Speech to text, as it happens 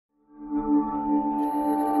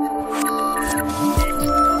Hello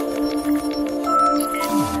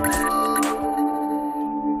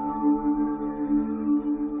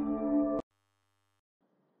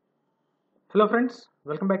friends,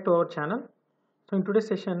 welcome back to our channel. So in today's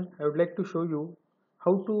session I would like to show you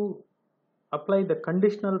how to apply the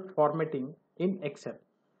conditional formatting in Excel.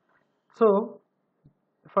 So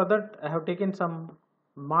for that I have taken some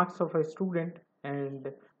marks of a student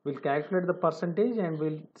and we'll calculate the percentage and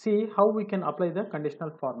we'll see how we can apply the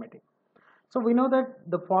conditional formatting. So we know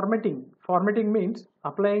that the formatting means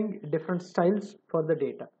applying different styles for the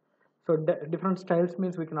data. So different styles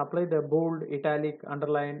means we can apply the bold, italic,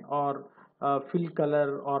 underline, or fill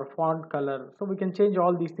color or font color. So we can change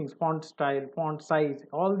all these things, font style, font size,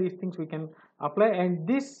 all these things we can apply, and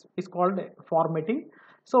this is called formatting.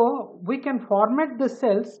 So we can format the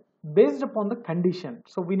cells based upon the condition.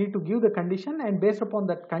 So we need to give the condition, and based upon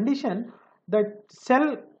that condition, that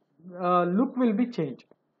cell look will be changed.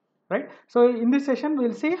 Right. So in this session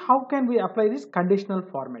we'll see how can we apply this conditional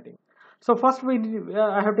formatting. So first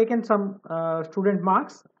I have taken some student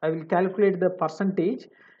marks. I will calculate the percentage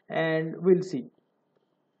and we'll see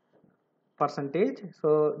percentage.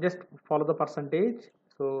 So just follow the percentage.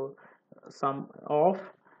 So sum of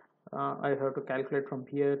I have to calculate from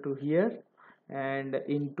here to here, and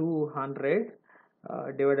into 100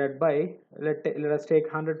 divided by, let us take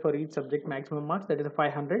 100 for each subject, maximum marks, that is a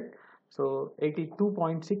 500. So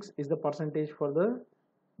 82.6 is the percentage for the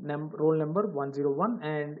roll number 101,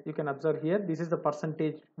 and you can observe here this is the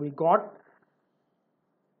percentage we got.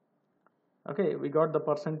 Okay, we got the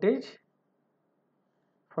percentage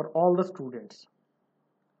for all the students.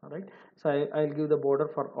 All right, so I'll give the border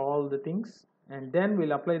for all the things, and then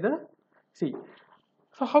we'll apply the see.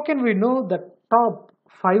 So how can we know the top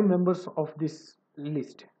 5 members of this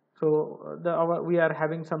list? So we are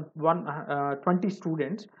having some 20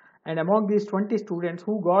 students, and among these 20 students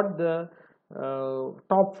who got the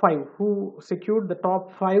top 5, who secured the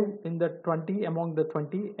top 5 in the 20 among the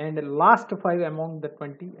 20, and the last 5 among the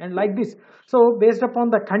 20, and like this. So based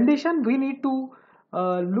upon the condition we need to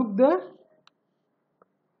look the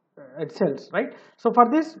cells, right? So for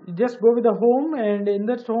this just go with the home, and in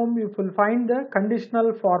this home you will find the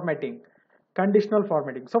conditional formatting.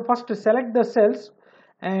 So first select the cells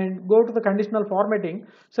and go to the conditional formatting.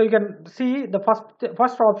 So you can see the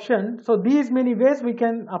first option. So these many ways we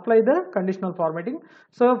can apply the conditional formatting.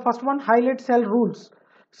 So first one, highlight cell rules.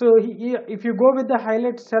 So if you go with the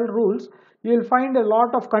highlight cell rules, you will find a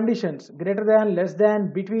lot of conditions: greater than, less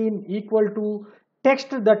than, between, equal to,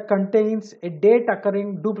 text that contains a date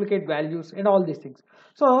occurring, duplicate values, and all these things.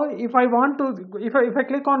 So if I want to, if I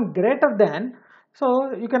click on greater than,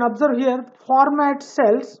 so you can observe here format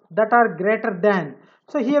cells that are greater than.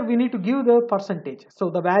 So here we need to give the percentage, so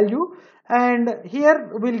the value, and here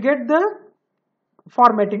we'll get the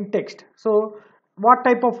formatting text. So what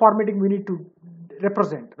type of formatting we need to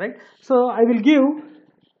represent, right? So I will give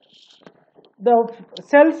the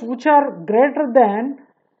cells which are greater than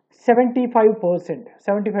 75%.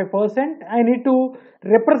 I need to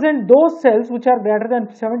represent those cells which are greater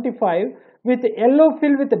than 75 with yellow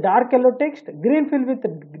fill with dark yellow text, green fill with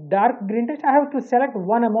dark green text. I have to select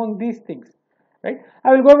one among these things, right? I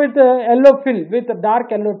will go with yellow fill with dark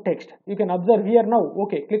yellow text. You can observe here now.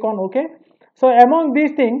 Okay, click on OK. So among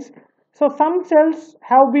these things, so some cells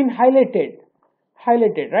have been highlighted,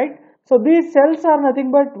 right? So these cells are nothing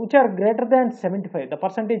but which are greater than 75. The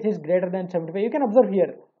percentage is greater than 75. You can observe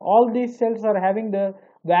here all these cells are having the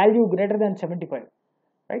value greater than 75,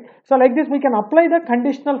 right? So like this we can apply the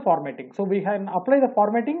conditional formatting. So we can apply the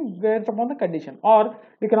formatting based upon the condition, or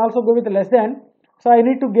we can also go with less than. So I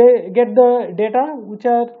need to get the data which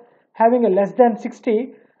are having a less than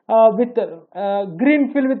 60 with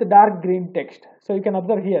green fill with dark green text. So you can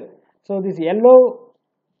observe here. So this yellow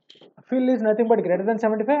fill is nothing but greater than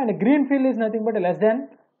 75, and a green fill is nothing but less than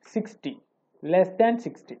 60.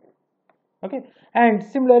 Okay, and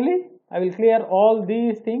similarly I will clear all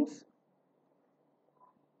these things.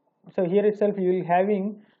 So here itself you will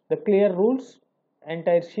having the clear rules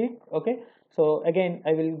entire sheet. Okay, so again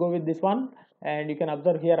I will go with this one, and you can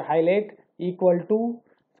observe here highlight equal to.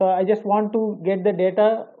 So I just want to get the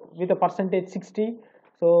data with a percentage 60.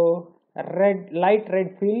 So light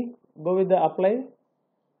red fill, go with the apply.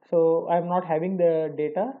 So I am not having the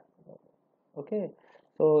data. Okay,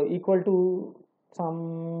 so equal to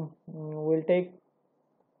some, we'll take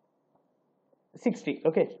 60.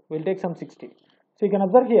 Okay, we'll take some 60. So you can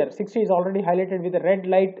observe here 60 is already highlighted with a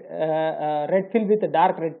red fill with a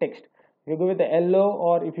dark red text. If you go with the yellow,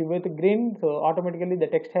 or if you go with the green, so automatically the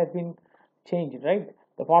text has been changed, right?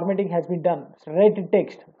 The formatting has been done. It's red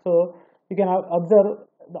text. So you can observe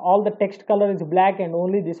all the text color is black and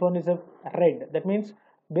only this one is a red. That means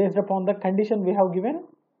based upon the condition we have given,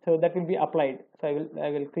 so that will be applied. So I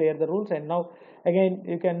will clear the rules, and now again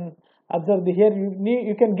you can observe here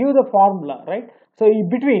you can give the formula, right? So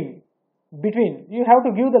between you have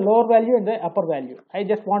to give the lower value and the upper value. I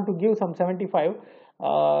just want to give some 75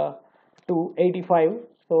 to 85,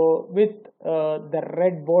 so with the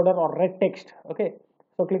red border or red text. Okay,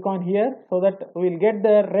 so click on here, so that we will get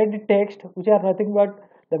the red text which are nothing but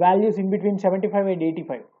the values in between 75 and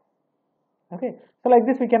 85. Okay, so like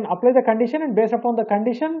this we can apply the condition, and based upon the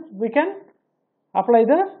condition we can apply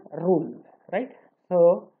the rule, right?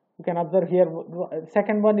 So you can observe here,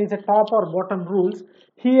 second one is a top or bottom rules.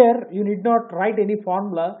 Here you need not write any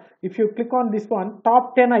formula. If you click on this one,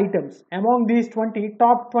 top 10 items, among these 20,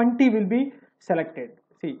 top 20 will be selected.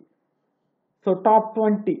 See, so top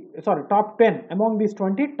 10 among these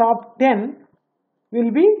 20, top 10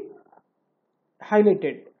 will be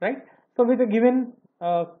highlighted, right? So with a given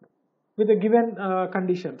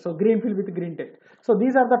condition, so green fill with green text. So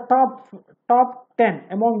these are the top 10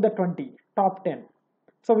 among the 20, top 10.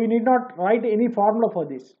 So we need not write any formula for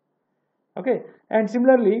this. Okay, and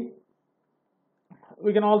similarly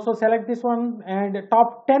we can also select this one, and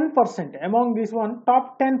top 10% among this one,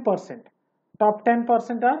 top 10%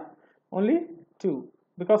 are only 2,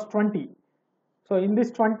 because 20. So in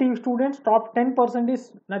this 20 students, top 10%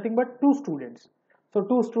 is nothing but 2 students. So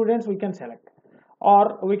 2 students we can select.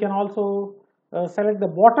 Or we can also select the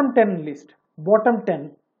bottom 10 list, bottom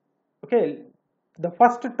 10. Okay, the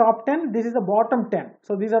first top 10, this is the bottom 10.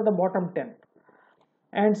 So these are the bottom 10.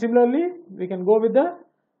 And similarly we can go with the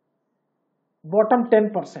bottom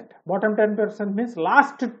 10%. Bottom 10% means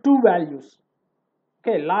last 2 values.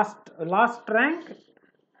 Okay, last rank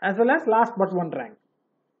as well as last but one rank.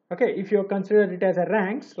 Okay, if you consider it as a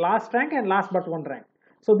ranks, last rank and last but one rank.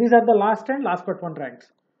 So these are the last and last but one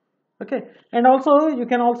ranks. Okay, and also you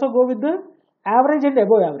can also go with the average and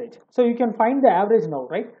above average. So you can find the average now,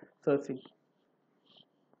 right? So let's see,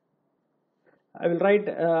 I will write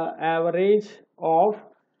average of,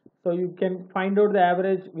 so you can find out the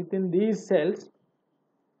average within these cells.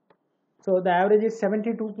 So the average is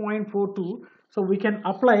 72.42. So we can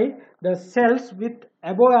apply the cells with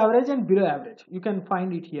above average and below average. You can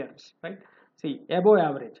find it here, right? See, above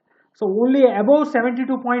average. So only above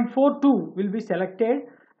 72.42 will be selected,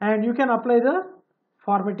 and you can apply the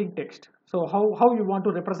formatting text. So how you want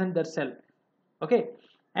to represent that cell. Okay,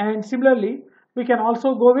 and similarly we can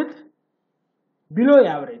also go with below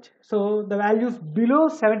average. So the values below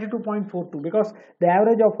 72.42, because the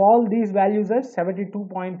average of all these values is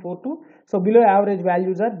 72.42. So below average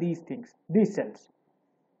values are these things, these cells.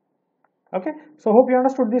 Okay, so hope you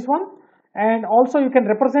understood this one. And also you can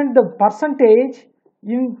represent the percentage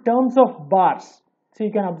in terms of bars. So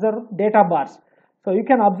you can observe data bars. So you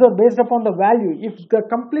can observe based upon the value, if the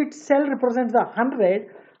complete cell represents 100,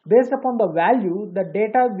 based upon the value, the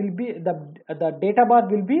data will be, the data bar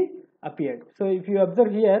will be appeared. So if you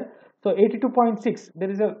observe here, so 82.6, there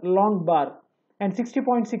is a long bar, and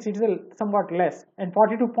 60.6, it is a somewhat less, and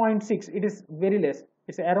 42.6, it is very less,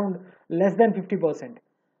 it's around less than 50%,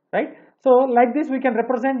 right? So like this we can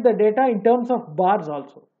represent the data in terms of bars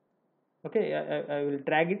also. Okay, I will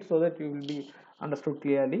drag it so that you will be understood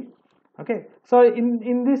clearly. Okay, so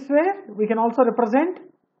in this way we can also represent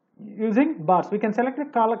using bars. We can select the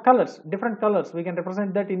colors, different colors, we can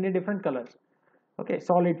represent that in a different colors. Okay,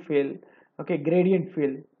 solid fill, okay, gradient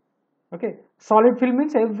fill. Okay, solid fill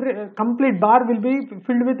means every complete bar will be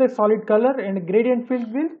filled with a solid color, and gradient fill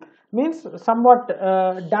will means somewhat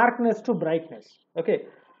darkness to brightness. Okay,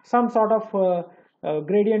 some sort of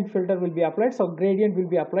gradient filter will be applied. So gradient will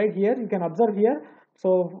be applied here. You can observe here.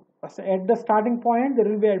 So at the starting point there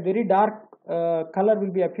will be a very dark color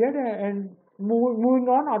will be appeared, and moving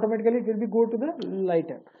on automatically it will be go to the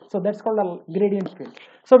lighter. So that's called a gradient fill.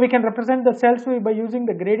 So we can represent the cells by using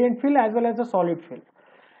the gradient fill as well as the solid fill.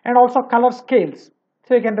 And also color scales.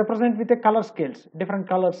 So you can represent with the color scales, different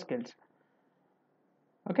color scales.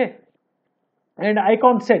 Okay, and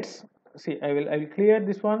icon sets. See, I will clear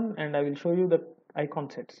this one and I will show you the icon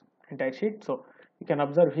sets, entire sheet. So you can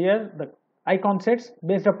observe here the icon sets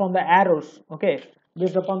based upon the arrows. Okay,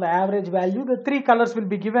 based upon the average value, the 3 colors will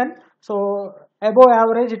be given. So above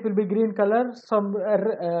average it will be green color, some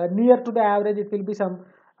near to the average it will be some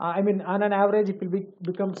I mean on an average it will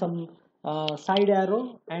become some side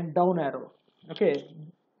arrow and down arrow. Okay,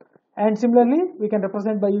 and similarly we can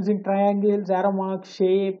represent by using triangles, arrow marks,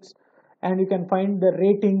 shapes, and you can find the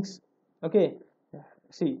ratings. Okay,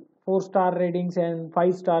 see 4-star ratings and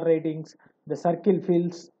 5-star ratings, the circle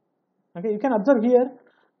fills. Okay, you can observe here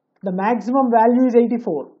the maximum value is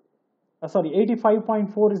 84. sorry,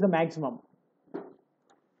 85.4 is the maximum.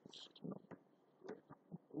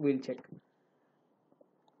 We'll check.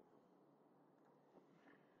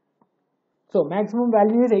 So maximum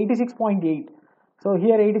value is 86.8. So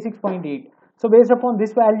here 86.8. So based upon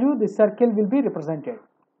this value, this circle will be represented.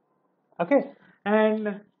 Okay,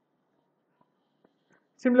 and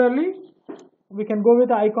similarly, we can go with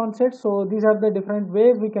the icon set. So these are the different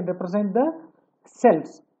ways we can represent the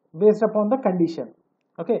cells based upon the condition.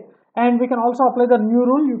 Okay, and we can also apply the new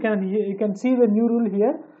rule. You can see the new rule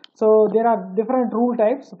here. So there are different rule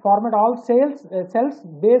types. Format all cells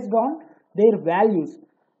based on their values.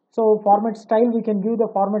 So format style, we can give the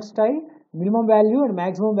format style, minimum value and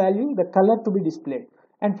maximum value, the color to be displayed,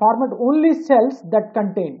 and format only cells that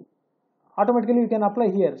contain. Automatically you can apply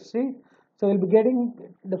here, see. So you'll be getting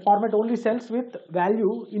the format only cells with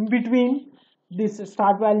value in between this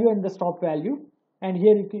start value and the stop value, and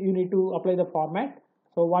here you need to apply the format.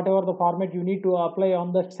 So whatever the format you need to apply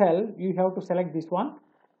on the cell, you have to select this one,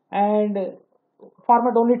 and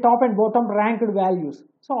format only top and bottom ranked values.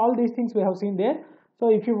 So all these things we have seen there. So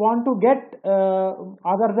if you want to get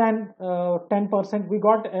other than 10%, we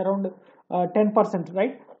got around 10%,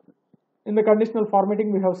 right? In the conditional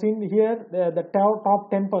formatting, we have seen here the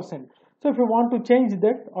top 10%. So if you want to change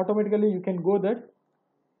that, automatically you can go that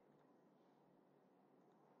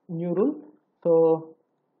new rule. So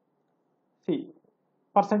see,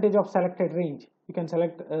 percentage of selected range. You can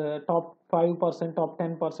select top 5%, top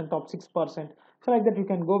 10%, top 6%. So like that you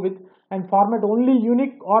can go with, and format only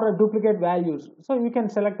unique or duplicate values. So you can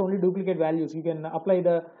select only duplicate values. You can apply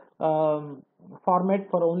the format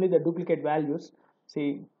for only the duplicate values.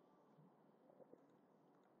 See,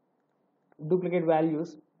 duplicate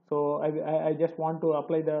values. So I just want to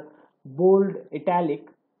apply the bold italic,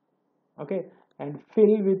 okay, and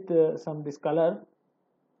fill with some this color,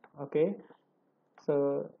 okay.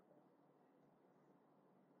 So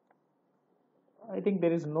I think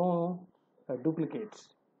there is no duplicates,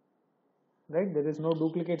 right? There is no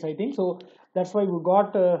duplicates, I think. So that's why we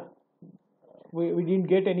got we didn't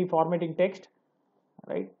get any formatting text,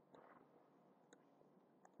 right?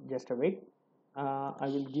 Just a wait. I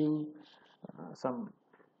will give some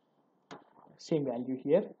same value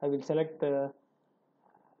here. I will select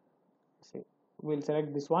we'll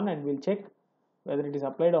select this one and we'll check whether it is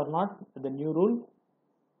applied or not, the new rule,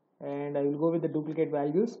 and I will go with the duplicate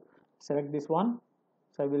values. Select this one.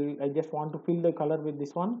 So I just want to fill the color with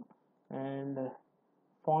this one, and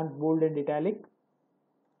font bold and italic,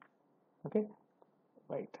 okay,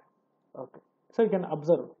 right, okay. So you can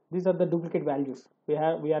observe these are the duplicate values. We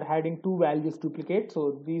are adding two values duplicate,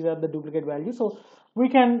 so these are the duplicate values. So we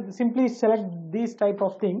can simply select these type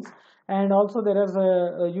of things, and also there is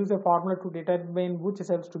use a formula to determine which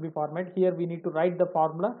cells to be formatted. Here we need to write the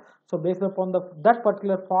formula. So based upon that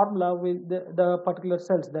particular formula, with the particular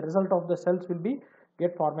cells, the result of the cells will be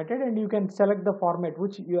get formatted, and you can select the format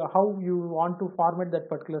how you want to format that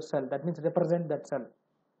particular cell. That means represent that cell,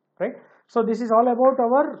 right? So this is all about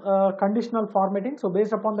our conditional formatting. So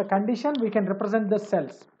based upon the condition, we can represent the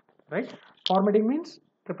cells, right? Formatting means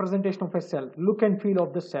representation of a cell, look and feel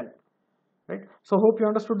of the cell, right? So hope you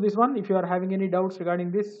understood this one. If you are having any doubts regarding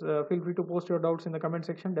this, feel free to post your doubts in the comment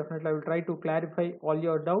section. Definitely I will try to clarify all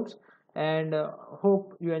your doubts, and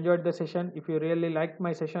hope you enjoyed the session. If you really liked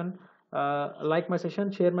my session,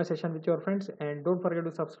 share my session with your friends, and don't forget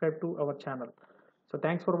to subscribe to our channel. So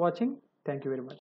thanks for watching. Thank you very much.